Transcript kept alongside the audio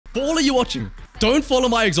For all of you watching, don't follow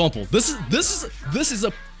my example. This is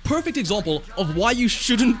a perfect example of why you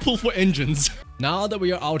shouldn't pull for engines. Now that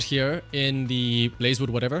we are out here in the Blazewood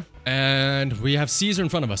whatever, and we have Caesar in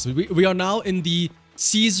front of us. We are now in the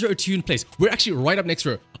Caesar attuned place. We're actually right up next to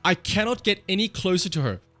her. I cannot get any closer to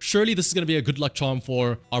her. Surely this is going to be a good luck charm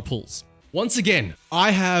for our pulls. Once again, I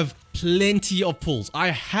have plenty of pulls. I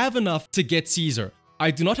have enough to get Caesar. I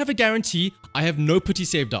do not have a guarantee. I have no putty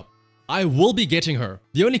saved up. I will be getting her.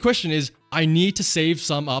 The only question is, I need to save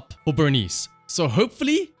some up for Burnice. So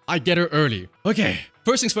hopefully, I get her early. Okay,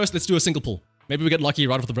 first things first, let's do a single pull. Maybe we get lucky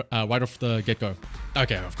right off the get-go.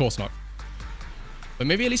 Okay, of course not. But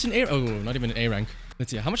maybe at least an A... Oh, not even an A rank.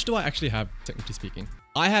 Let's see, how much do I actually have, technically speaking?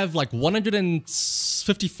 I have like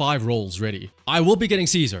 155 rolls ready. I will be getting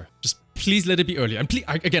Caesar. Just please let it be early. And please,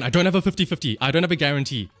 again, I don't have a 50-50. I don't have a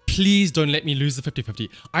guarantee. Please don't let me lose the 50-50.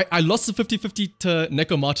 I lost the 50-50 to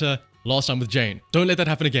Nekomata last time with Jane. Don't let that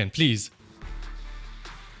happen again, please.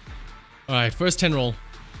 Alright, first 10 roll.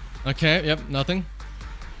 Okay, yep, nothing.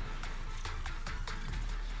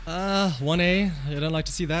 1A. I don't like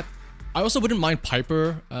to see that. I also wouldn't mind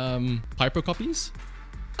Piper copies.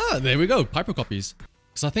 Ah, there we go, Piper copies.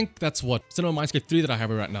 Because I think that's what, Cinema Mindscape 3 that I have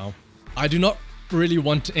her at now. I do not really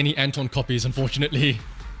want any Anton copies, unfortunately.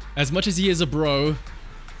 As much as he is a bro.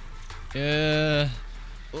 Yeah.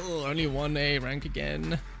 Oh, only 1A rank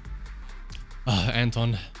again.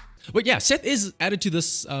 Anton. But yeah, Seth is added to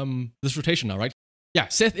this this rotation now, right? Yeah,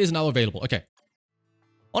 Seth is now available. Okay.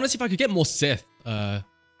 Honestly, if I could get more Seth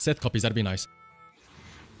copies, that'd be nice.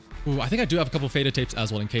 Ooh, I think I do have a couple of fader tapes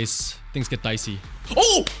as well in case things get dicey.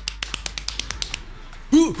 Oh!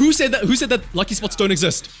 Who said that? Who said that lucky spots don't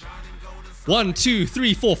exist? 1, 2,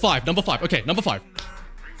 3, 4, 5. Number 5. Okay, number 5.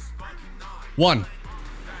 1.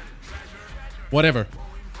 Whatever.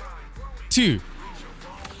 2.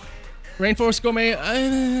 Rainforest Gourmet.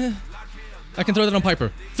 I can throw that on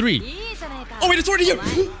Piper. 3. Oh wait, it's already here.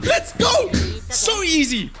 Let's go! So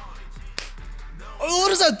easy. Oh,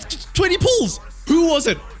 what is that? 20 pulls. Who was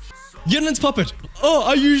it? Yinlin's puppet. Oh,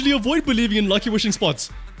 I usually avoid believing in lucky wishing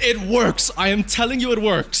spots. It works. I am telling you it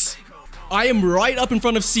works. I am right up in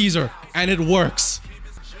front of Caesar and it works.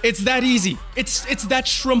 It's that easy. It's that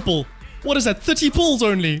shrimple. What is that? 30 pulls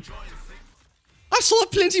only. I still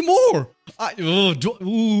have plenty more.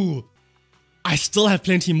 I still have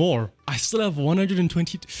plenty more. I still have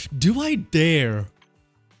 120. Do I dare?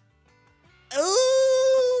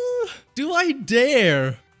 Do I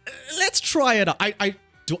dare? Let's try it. I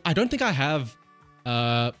don't think I have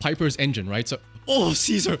Piper's engine, right? So, oh,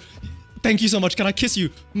 Caesar, thank you so much. Can I kiss you?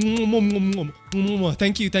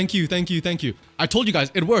 Thank you, thank you, thank you, thank you. I told you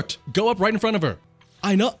guys, it worked. Go up right in front of her.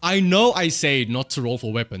 I know I say not to roll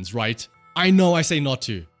for weapons, right? I know I say not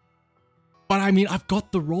to. But I mean, I've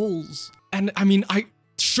got the rolls. And I mean,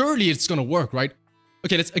 surely it's gonna work, right?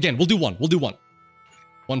 Okay, we'll do one. We'll do one.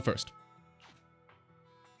 One first.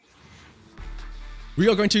 We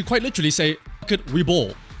are going to quite literally say, fuck it, we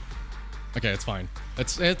ball. Okay, it's fine.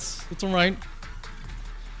 It's alright.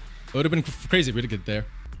 It would have been crazy if we did get there.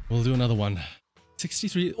 We'll do another one.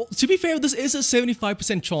 63. Oh, to be fair, this is a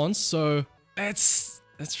 75% chance, so let's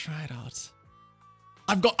try it out.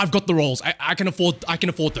 I've got the rolls. I can afford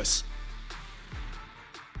this.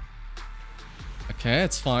 Okay,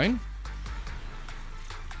 it's fine.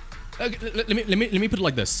 Okay, let me put it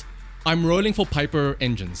like this. I'm rolling for Piper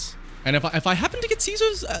engines. And if I happen to get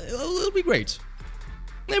Caesars, it'll be great.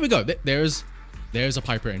 There we go. There's a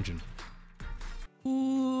Piper engine.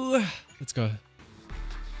 Ooh, let's go.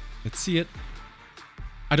 Let's see it.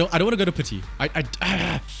 I don't want to go to putty. I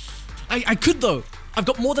could though. I've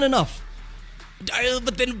got more than enough.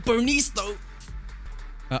 But then Burnice though.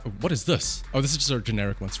 What is this? Oh, this is just a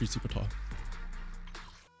generic one. Street Super Tar.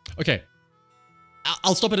 Okay.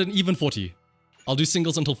 I'll stop at an even 40. I'll do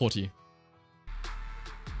singles until 40.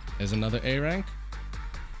 There's another A rank.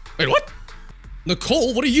 Wait, what?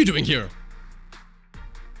 Nicole, what are you doing here?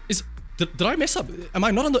 Did I mess up? Am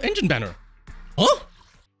I not on the engine banner? Huh?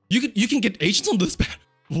 You can get agents on this banner.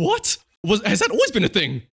 What? Has that always been a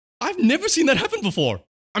thing? I've never seen that happen before.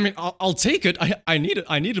 I mean, I'll take it. I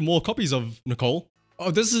needed more copies of Nicole.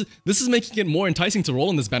 Oh, this is making it more enticing to roll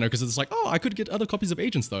on this banner because it's like, oh, I could get other copies of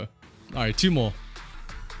agents though. All right, 2 more.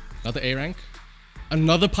 Another A rank.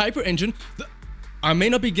 Another Piper engine. I may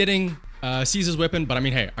not be getting Caesar's weapon, but I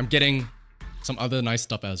mean, hey, I'm getting some other nice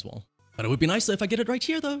stuff as well. But it would be nicer if I get it right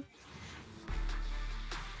here, though.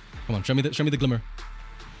 Come on, show me the glimmer.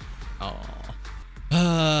 Oh,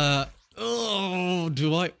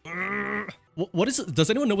 do I? What is it?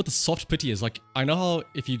 Does anyone know what the soft pity is? Like, I know how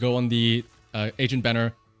if you go on the agent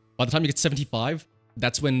banner, by the time you get 75,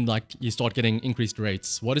 that's when like you start getting increased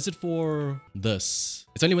rates. What is it for this?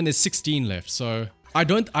 It's only when there's 16 left. So I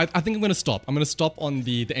think I'm going to stop. I'm going to stop on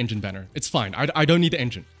the engine banner. It's fine. I don't need the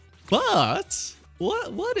engine. But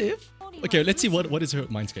what if? Okay, let's see what is her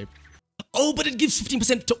mindscape. Oh, but it gives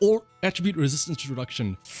 15% to all attribute resistance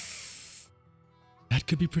reduction. That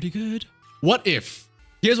could be pretty good. What if?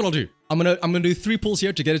 Here's what I'll do. I'm gonna do 3 pulls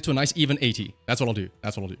here to get it to a nice even 80. That's what I'll do.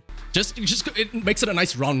 That's what I'll do. Just it makes it a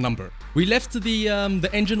nice round number. We left the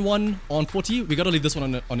engine one on 40. We gotta leave this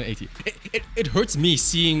one on an 80. It hurts me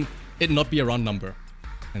seeing it not be a round number.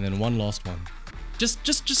 And then one last one.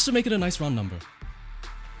 Just to make it a nice round number.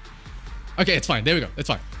 Okay, it's fine. There we go. It's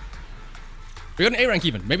fine. We got an A rank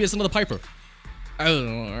even. Maybe it's another Piper. Oh,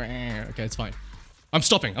 okay, it's fine. I'm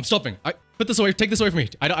stopping. Put this away. Take this away from me.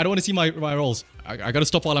 I don't want to see my rolls. I gotta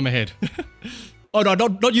stop while I'm ahead. Oh no,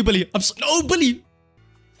 not you, Billy. No, Billy.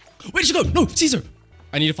 Where'd she go? No, Caesar.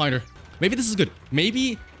 I need to find her. Maybe this is good.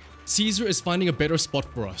 Maybe Caesar is finding a better spot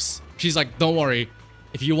for us. She's like, don't worry.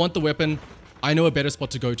 If you want the weapon, I know a better spot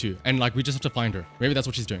to go to. And like, we just have to find her. Maybe that's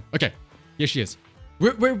what she's doing. Okay. Here she is.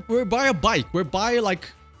 We're by a bike. We're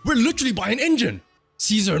literally by an engine.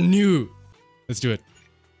 Caesar knew. Let's do it.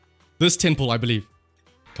 This 10 pull, I believe.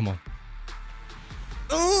 Come on.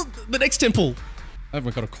 Oh, the next 10 pull. I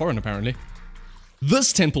haven't got a Corin apparently.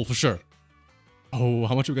 This 10 pull for sure. Oh,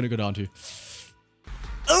 how much are we going to go down to?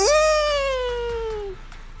 Oh!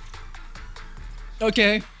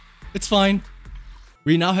 Okay, it's fine.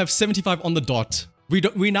 We now have 75 on the dot.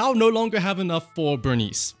 We now no longer have enough for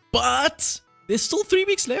Burnice. But there's still 3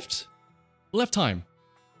 weeks left. We'll have time.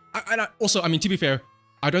 Also, I mean, to be fair,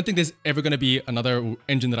 I don't think there's ever going to be another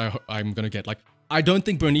engine that I'm going to get. Like, I don't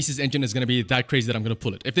think Burnice's engine is going to be that crazy that I'm going to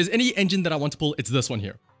pull it. If there's any engine that I want to pull, it's this one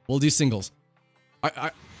here. We'll do singles.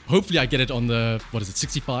 Hopefully I get it on the, what is it,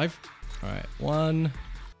 65? All right, 1.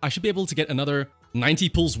 I should be able to get another 90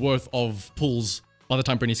 pulls worth of pulls by the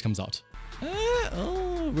time Burnice comes out.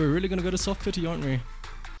 Oh, we're really going to go to soft pity, aren't we?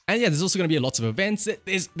 And yeah, there's also going to be lots of events.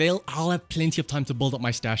 I'll have plenty of time to build up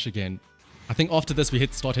my stash again. I think after this, we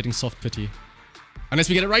start hitting soft pity. Unless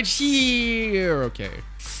we get it right here. Okay.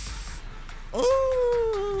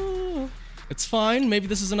 Oh, it's fine. Maybe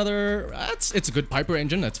this is another... It's a good Piper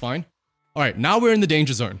engine. That's fine. All right, now we're in the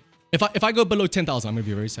danger zone. If I go below 10,000, I'm going to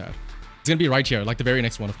be very sad. It's going to be right here, like the very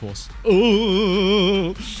next one, of course.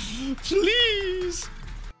 Oh, please.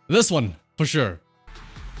 This one, for sure.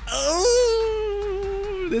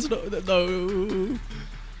 Oh, there's no.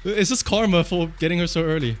 It's just karma for getting her so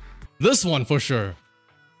early. This one, for sure.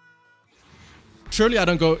 Surely I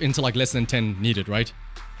don't go into like less than 10 needed, right?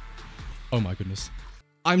 Oh my goodness.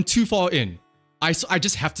 I'm too far in. I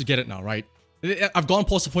just have to get it now, right? I've gone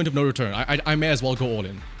past the point of no return. I may as well go all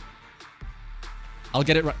in. I'll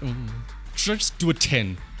get it right. Should I just do a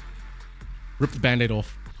 10? Rip the band-aid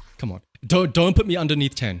off. Come on. Don't put me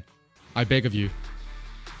underneath 10. I beg of you.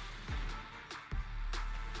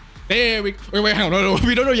 There we go. Wait, hang on. No,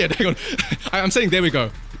 we don't know yet. Hang on. I'm saying there we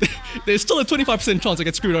go. There's still a 25% chance I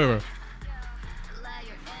get screwed over.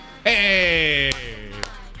 Hey!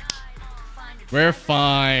 We're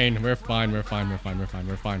fine. We're fine.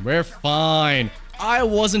 I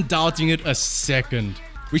wasn't doubting it a second.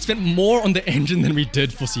 We spent more on the engine than we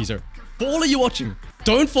did for Caesar. For all of you watching,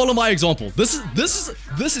 don't follow my example. This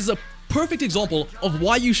is a perfect example of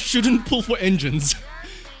why you shouldn't pull for engines.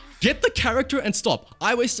 Get the character and stop.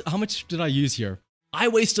 I wasted... How much did I use here? I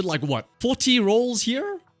wasted like what? 40 rolls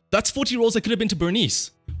here? That's 40 rolls that could have been to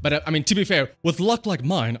Burnice. But I mean, to be fair, with luck like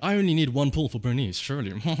mine, I only need 1 pull for Burnice,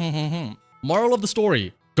 surely. Moral of the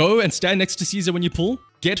story. Go and stand next to Caesar when you pull,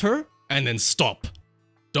 get her, and then stop.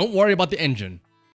 Don't worry about the engine.